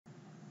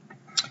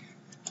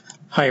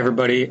Hi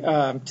everybody.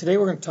 Today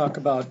we're going to talk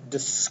about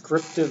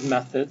descriptive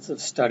methods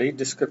of study,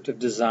 descriptive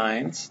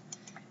designs.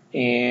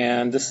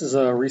 And this is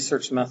a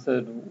research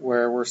method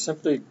where we're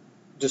simply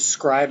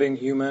describing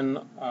human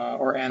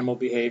or animal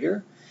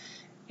behavior.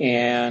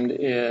 And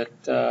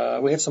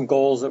we have some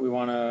goals that we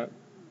want to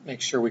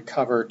make sure we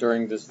cover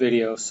during this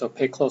video, so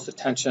pay close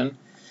attention.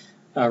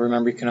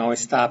 Remember, you can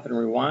always stop and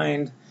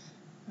rewind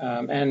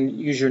and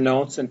use your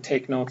notes and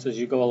take notes as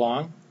you go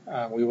along.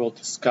 We will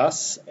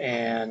discuss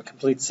and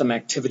complete some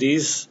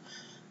activities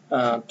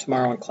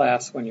tomorrow in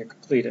class when you're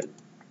completed.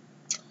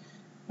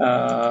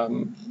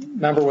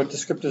 Remember, with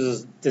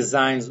descriptive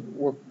designs,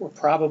 we're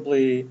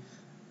probably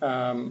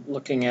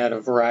looking at a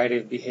variety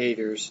of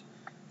behaviors.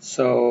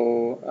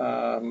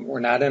 So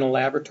we're not in a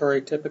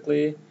laboratory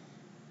typically,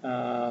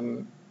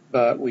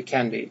 but we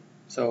can be.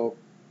 So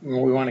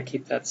we want to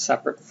keep that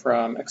separate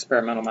from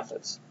experimental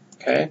methods.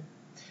 Okay?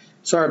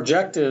 So our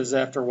objectives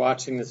after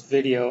watching this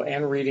video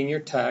and reading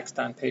your text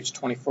on page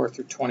 24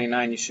 through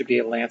 29, you should be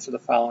able to answer the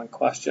following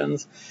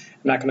questions.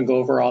 I'm not going to go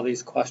over all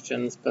these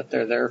questions, but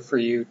they're there for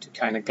you to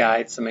kind of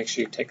guide, so make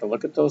sure you take a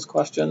look at those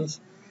questions.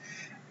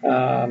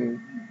 The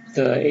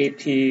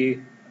AP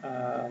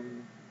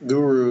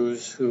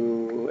gurus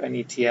and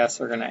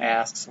ETS are going to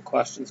ask some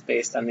questions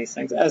based on these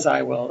things, as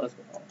I will as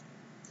well.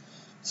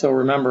 So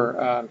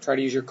remember, try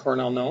to use your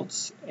Cornell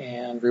notes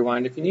and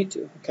rewind if you need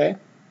to, okay?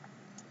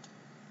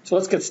 So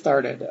let's get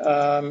started.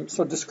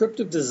 So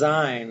descriptive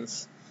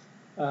designs,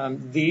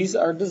 these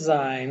are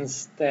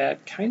designs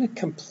that kind of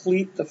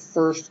complete the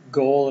first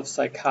goal of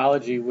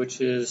psychology, which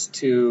is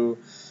to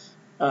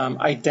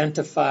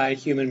identify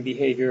human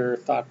behavior,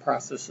 thought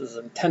processes,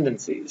 and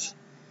tendencies.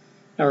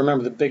 Now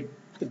remember,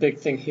 the big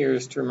thing here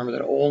is to remember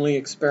that only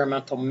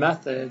experimental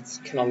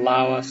methods can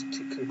allow us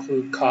to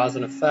conclude cause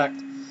and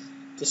effect.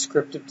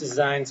 Descriptive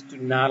designs do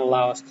not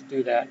allow us to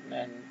do that,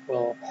 and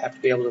we'll have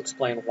to be able to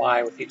explain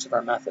why with each of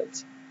our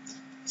methods.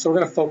 So we're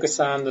going to focus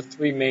on the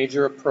three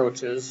major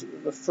approaches.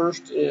 The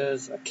first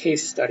is a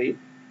case study,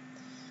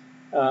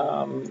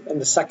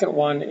 and the second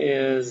one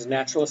is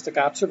naturalistic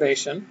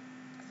observation,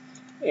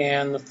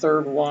 and the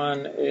third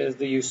one is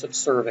the use of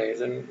surveys.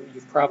 And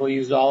you've probably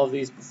used all of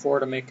these before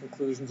to make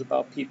conclusions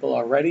about people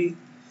already.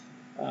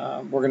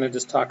 We're going to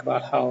just talk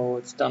about how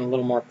it's done a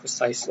little more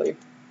precisely.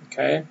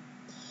 Okay?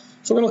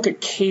 So we're going to look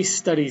at case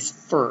studies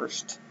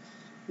first.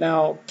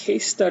 Now,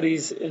 case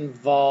studies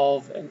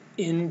involve an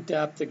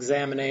in-depth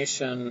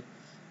examination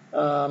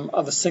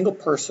of a single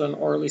person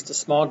or at least a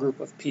small group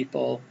of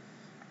people,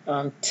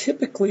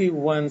 typically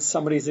when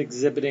somebody's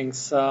exhibiting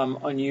some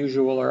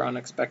unusual or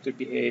unexpected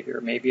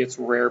behavior. Maybe it's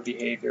rare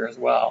behavior as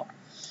well,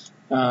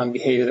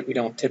 behavior that we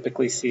don't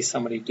typically see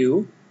somebody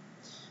do.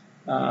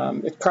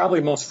 It's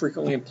probably most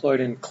frequently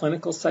employed in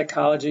clinical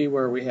psychology,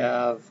 where we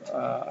have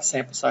a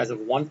sample size of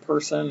one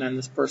person and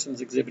this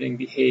person's exhibiting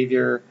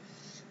behavior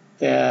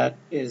that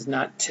is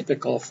not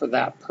typical for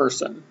that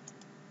person.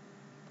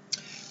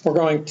 We're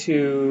going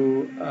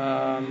to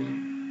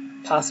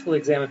possibly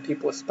examine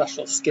people with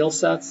special skill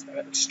sets,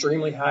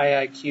 extremely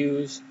high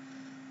IQs,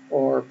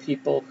 or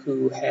people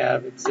who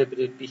have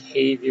exhibited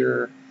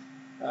behavior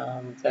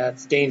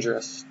that's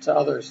dangerous to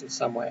others in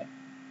some way.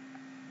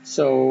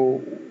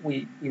 So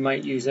we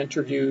might use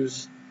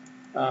interviews.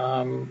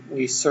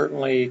 We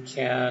certainly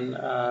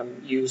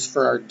can use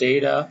for our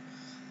data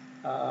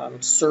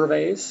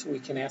surveys. We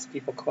can ask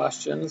people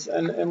questions,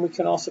 and we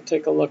can also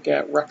take a look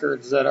at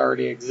records that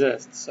already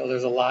exist. So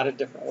there's a lot of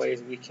different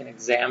ways we can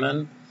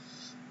examine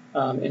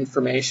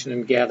information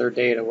and gather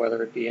data,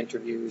 whether it be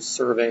interviews,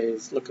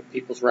 surveys, look at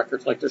people's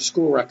records, like their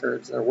school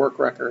records, their work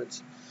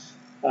records,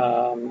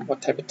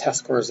 what type of test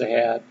scores they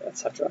had,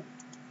 etc.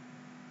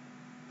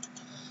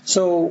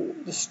 So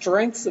the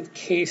strengths of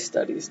case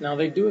studies. Now,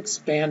 they do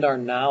expand our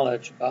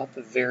knowledge about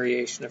the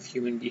variation of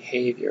human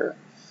behavior.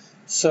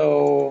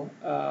 So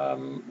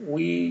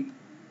we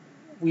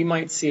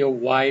might see a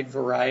wide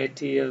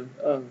variety of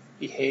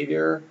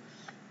behavior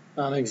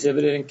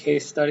exhibited in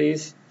case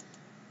studies.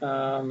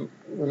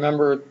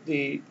 Remember,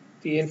 the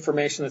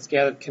information that's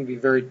gathered can be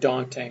very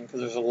daunting because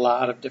there's a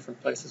lot of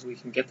different places we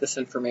can get this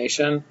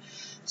information.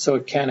 So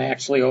it can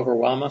actually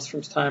overwhelm us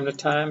from time to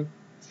time.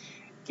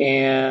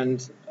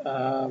 And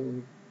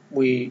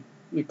we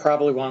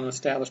probably want to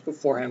establish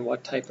beforehand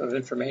what type of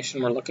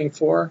information we're looking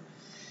for.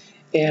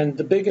 And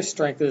the biggest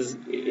strength is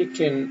it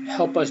can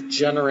help us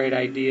generate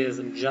ideas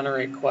and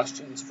generate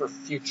questions for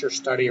future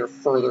study or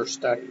further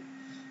study.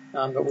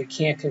 But we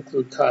can't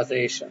conclude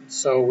causation.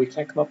 So we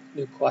can't come up with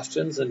new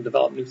questions and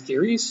develop new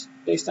theories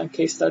based on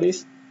case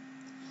studies.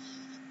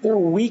 There are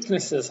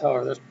weaknesses,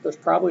 however. There's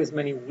probably as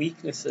many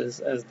weaknesses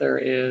as there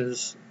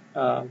is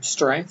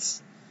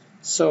strengths.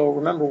 So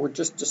remember, we're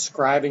just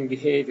describing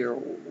behavior.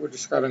 We're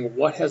describing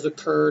what has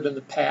occurred in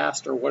the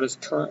past or what is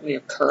currently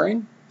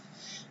occurring.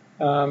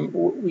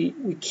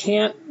 We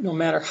can't, no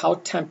matter how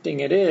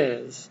tempting it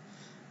is,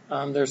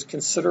 there's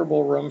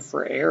considerable room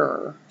for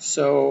error.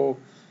 So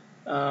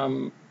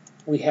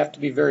we have to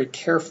be very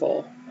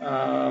careful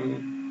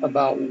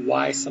about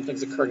why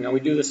something's occurring. Now, we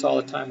do this all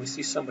the time. We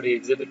see somebody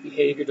exhibit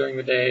behavior during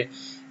the day,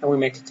 and we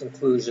make a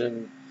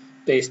conclusion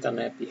based on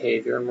that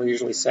behavior, and we're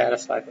usually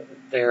satisfied with it.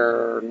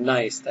 They're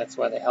nice, that's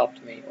why they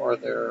helped me, or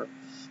they're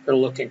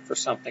looking for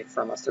something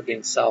from us, they're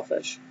being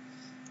selfish.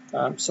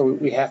 So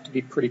we have to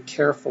be pretty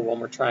careful when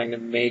we're trying to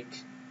make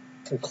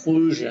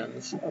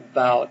conclusions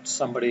about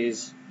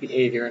somebody's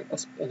behavior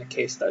in a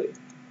case study.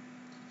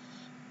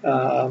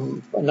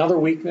 Another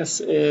weakness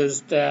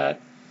is that,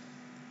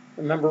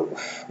 remember,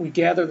 we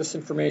gather this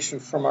information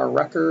from our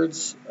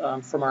records,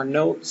 from our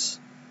notes.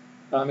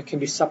 It can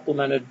be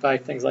supplemented by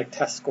things like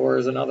test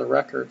scores and other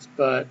records,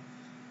 but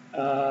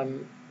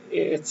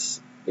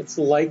it's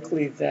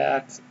likely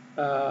that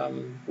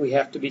we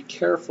have to be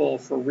careful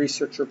for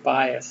researcher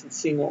bias and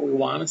seeing what we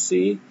want to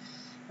see,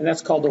 and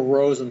that's called the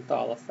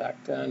Rosenthal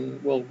effect,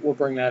 and we'll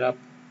bring that up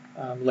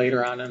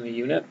later on in the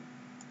unit.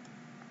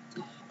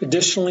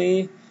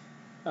 Additionally,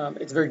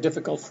 it's very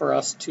difficult for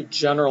us to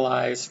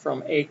generalize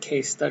from a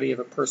case study of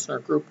a person or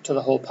group to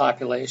the whole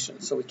population.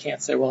 So we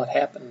can't say, well,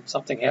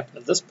 something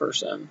happened to this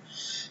person,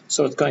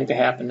 so it's going to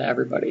happen to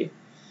everybody.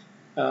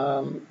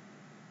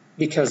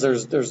 Because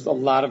there's a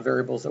lot of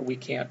variables that we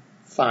can't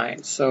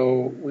find.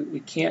 So we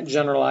can't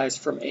generalize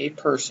from a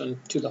person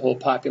to the whole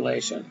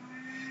population.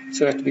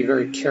 So we have to be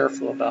very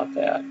careful about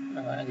that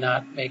and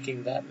not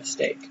making that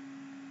mistake.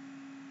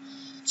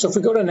 So if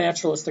we go to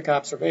naturalistic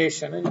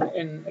observation,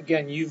 and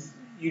again, you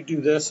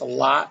do this a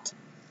lot.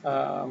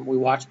 We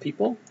watch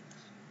people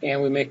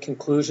and we make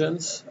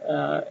conclusions.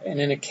 And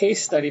in a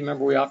case study,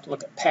 remember, we often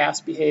look at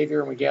past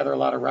behavior and we gather a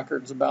lot of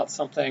records about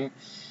something.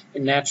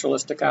 In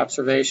naturalistic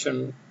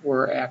observation,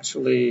 we're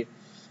actually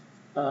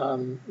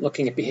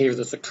looking at behavior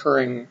that's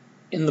occurring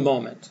in the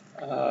moment,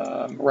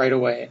 right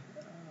away,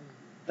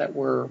 that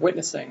we're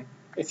witnessing,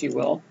 if you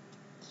will.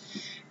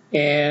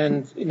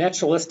 And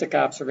naturalistic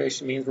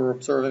observation means we're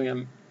observing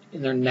them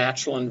in their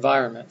natural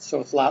environment.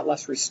 So it's a lot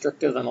less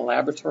restrictive than a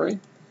laboratory.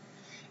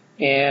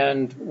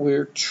 And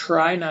we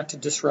try not to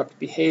disrupt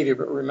behavior,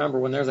 but remember,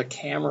 when there's a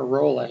camera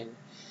rolling,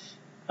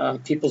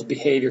 people's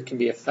behavior can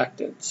be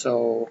affected.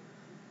 So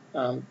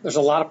there's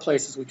a lot of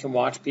places we can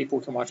watch people.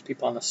 We can watch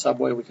people on the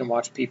subway. We can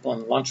watch people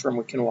in the lunchroom.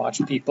 We can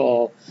watch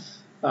people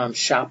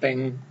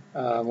shopping.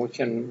 We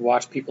can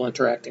watch people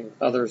interacting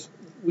with others.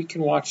 We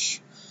can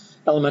watch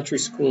elementary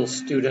school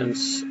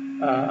students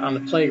on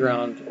the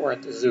playground or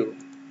at the zoo.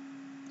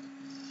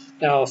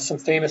 Now, some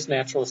famous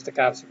naturalistic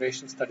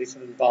observation studies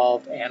have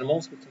involved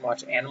animals. We can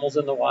watch animals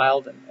in the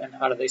wild and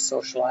how do they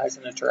socialize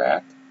and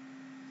interact.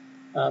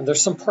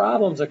 There's some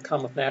problems that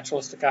come with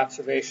naturalistic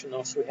observation,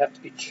 though, so we have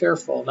to be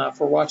careful. Now, if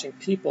we're watching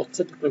people,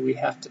 typically we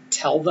have to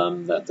tell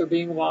them that they're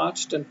being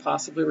watched and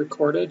possibly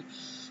recorded.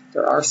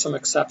 There are some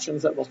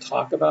exceptions that we'll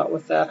talk about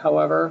with that,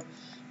 however.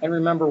 And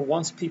remember,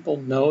 once people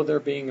know they're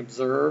being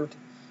observed,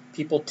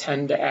 people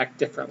tend to act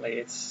differently.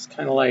 It's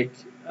kind of like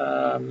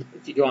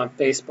if you go on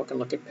Facebook and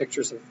look at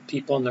pictures of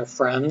people and their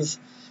friends,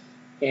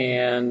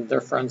 and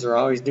their friends are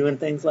always doing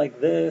things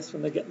like this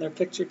when they're getting their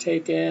picture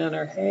taken,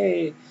 or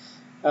hey,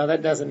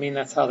 that doesn't mean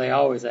that's how they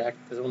always act,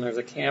 because when there's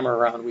a camera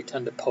around, we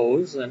tend to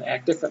pose and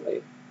act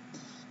differently.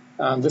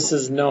 This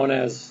is known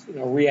as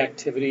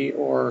reactivity,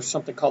 or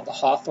something called the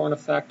Hawthorne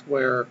effect,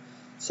 where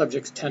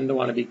subjects tend to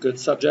want to be good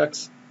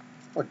subjects,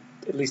 or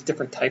at least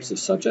different types of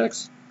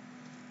subjects.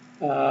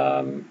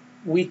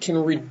 We can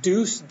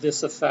reduce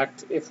this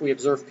effect if we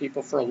observe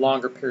people for a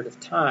longer period of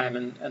time,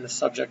 and the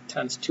subject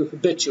tends to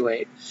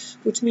habituate,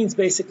 which means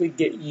basically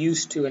get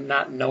used to and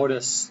not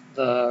notice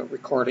the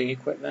recording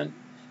equipment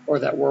or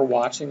that we're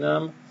watching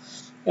them.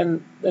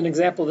 And an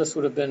example of this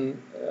would have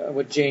been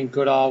with Jane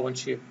Goodall when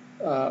she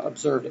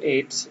observed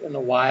apes in the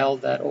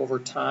wild, that over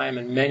time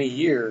and many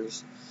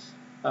years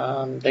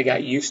they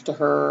got used to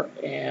her,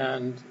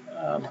 and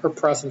her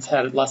presence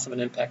had less of an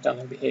impact on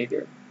their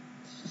behavior.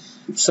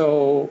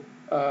 So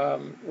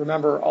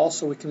remember,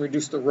 also we can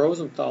reduce the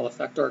Rosenthal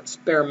effect or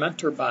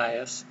experimenter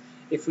bias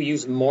if we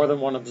use more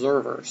than one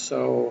observer.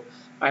 So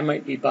I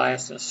might be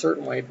biased in a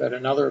certain way, but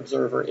another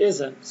observer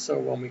isn't. So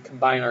when we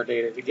combine our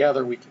data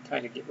together, we can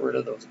kind of get rid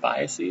of those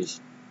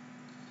biases.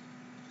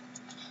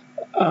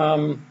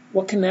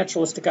 What can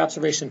naturalistic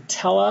observation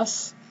tell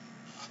us?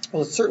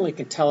 Well, it certainly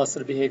can tell us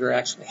that a behavior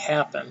actually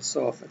happened.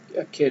 So if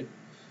a kid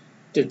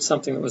did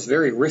something that was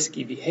very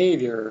risky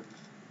behavior,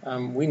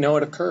 we know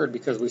it occurred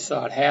because we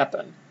saw it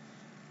happen.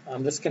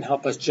 This can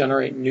help us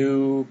generate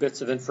new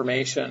bits of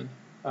information.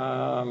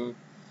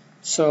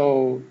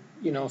 So,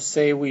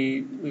 say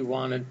we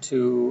wanted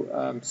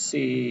to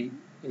see,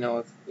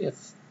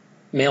 if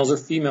males or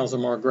females are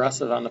more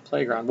aggressive on the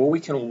playground. Well,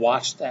 we can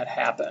watch that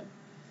happen,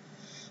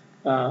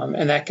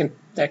 and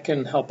that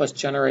can help us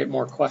generate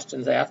more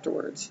questions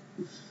afterwards.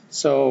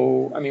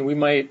 So, we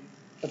might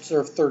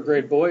observe third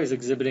grade boys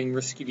exhibiting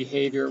risky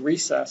behavior at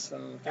recess,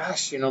 and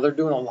gosh, they're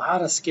doing a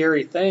lot of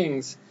scary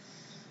things.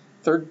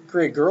 Third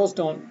grade girls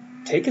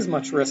don't take as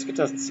much risk, it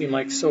doesn't seem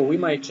like. So we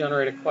might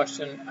generate a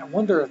question, I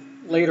wonder if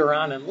later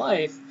on in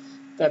life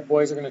that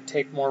boys are going to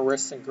take more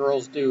risks than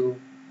girls do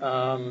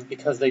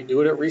because they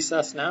do it at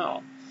recess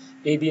now.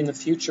 Maybe in the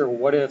future,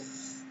 what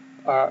if,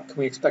 can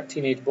we expect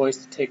teenage boys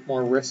to take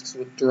more risks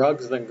with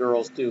drugs than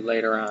girls do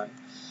later on?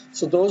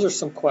 So those are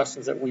some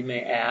questions that we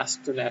may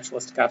ask through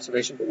naturalistic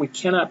observation, but we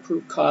cannot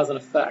prove cause and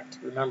effect.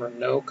 Remember,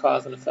 no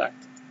cause and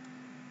effect.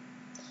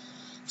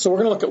 So we're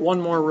going to look at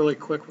one more really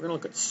quick. We're going to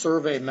look at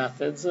survey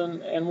methods,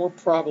 and we're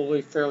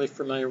probably fairly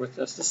familiar with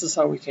this. This is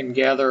how we can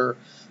gather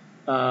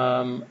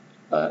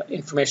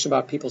information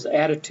about people's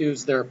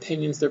attitudes, their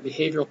opinions, their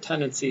behavioral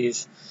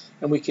tendencies,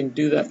 and we can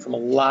do that from a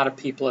lot of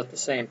people at the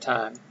same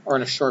time or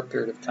in a short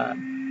period of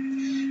time.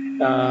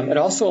 It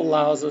also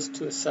allows us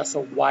to assess a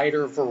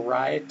wider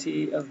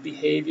variety of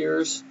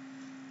behaviors.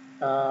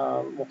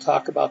 We'll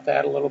talk about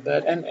that a little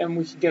bit, and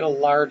we can get a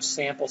large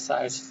sample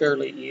size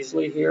fairly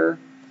easily here.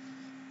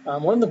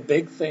 One of the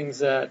big things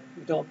that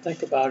we don't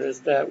think about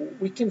is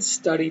that we can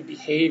study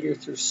behavior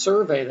through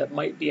survey that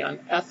might be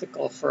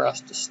unethical for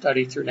us to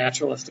study through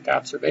naturalistic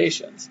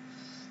observations.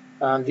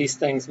 These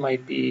things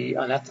might be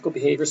unethical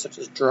behaviors such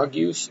as drug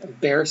use,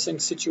 embarrassing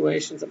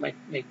situations that might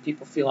make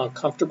people feel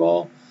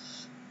uncomfortable,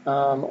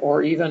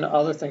 or even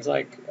other things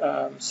like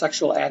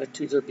sexual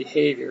attitudes or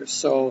behaviors.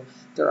 So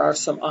there are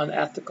some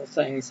unethical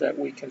things that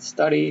we can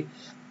study,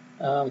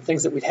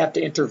 things that we'd have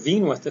to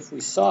intervene with if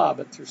we saw,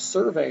 but through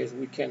surveys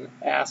we can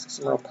ask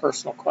some real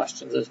personal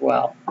questions as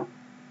well.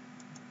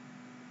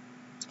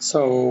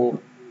 So,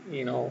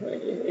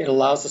 it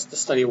allows us to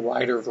study a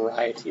wider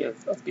variety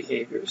of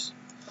behaviors.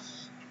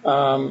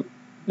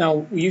 Now,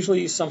 we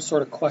usually use some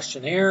sort of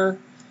questionnaire.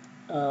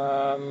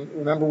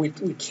 Remember, we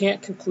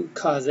can't conclude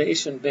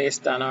causation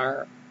based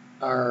on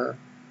our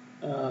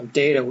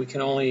data. We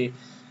can only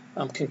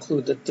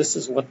conclude that this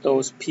is what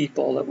those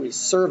people that we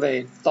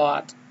surveyed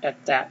thought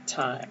at that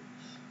time.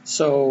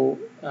 So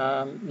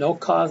no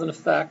cause and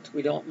effect.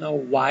 We don't know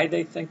why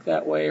they think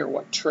that way or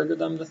what triggered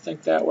them to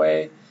think that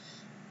way.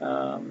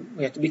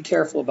 We have to be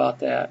careful about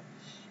that.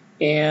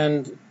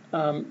 And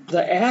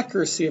the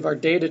accuracy of our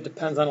data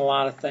depends on a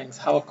lot of things.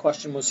 How a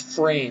question was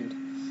framed.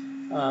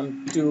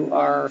 Do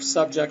our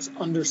subjects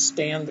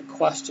understand the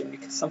question?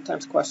 Because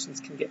sometimes questions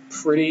can get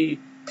pretty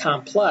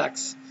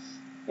complex,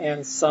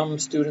 and some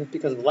students,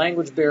 because of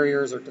language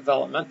barriers or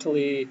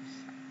developmentally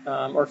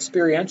or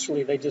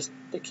experientially,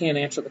 they can't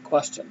answer the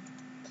question.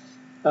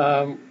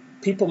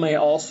 People may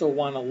also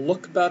want to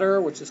look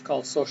better, which is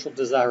called social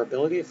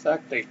desirability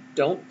effect. They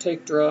don't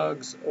take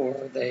drugs,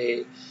 or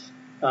they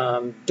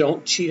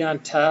don't cheat on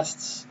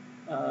tests,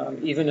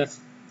 even if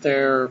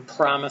they're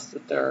promised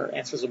that their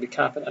answers will be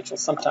confidential.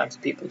 Sometimes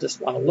people just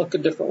want to look a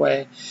different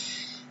way.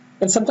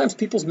 And sometimes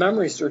people's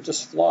memories are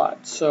just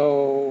flawed,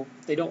 so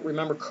they don't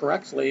remember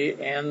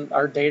correctly, and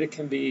our data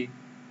can be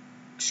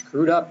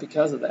screwed up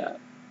because of that.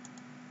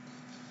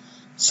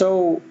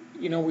 So,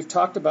 we've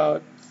talked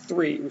about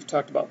three. We've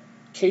talked about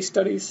case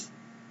studies,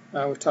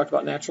 we've talked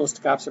about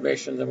naturalistic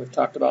observations, and we've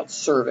talked about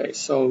surveys.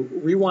 So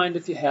rewind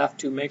if you have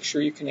to. Make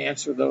sure you can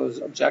answer those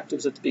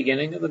objectives at the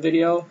beginning of the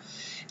video.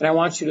 And I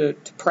want you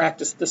to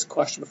practice this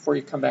question before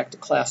you come back to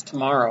class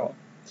tomorrow.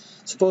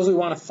 Suppose we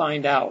want to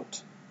find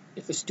out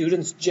if a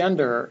student's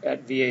gender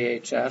at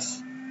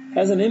VAHS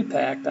has an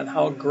impact on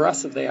how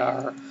aggressive they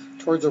are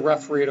towards a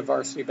referee at a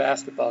varsity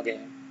basketball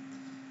game.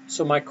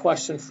 So my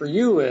question for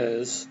you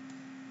is,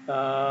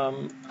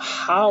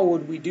 how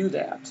would we do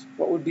that?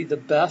 What would be the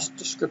best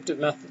descriptive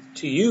method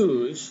to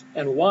use,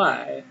 and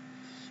why?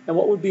 And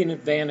what would be an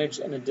advantage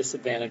and a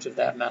disadvantage of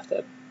that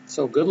method?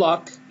 So good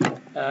luck,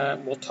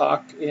 and we'll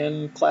talk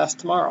in class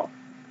tomorrow.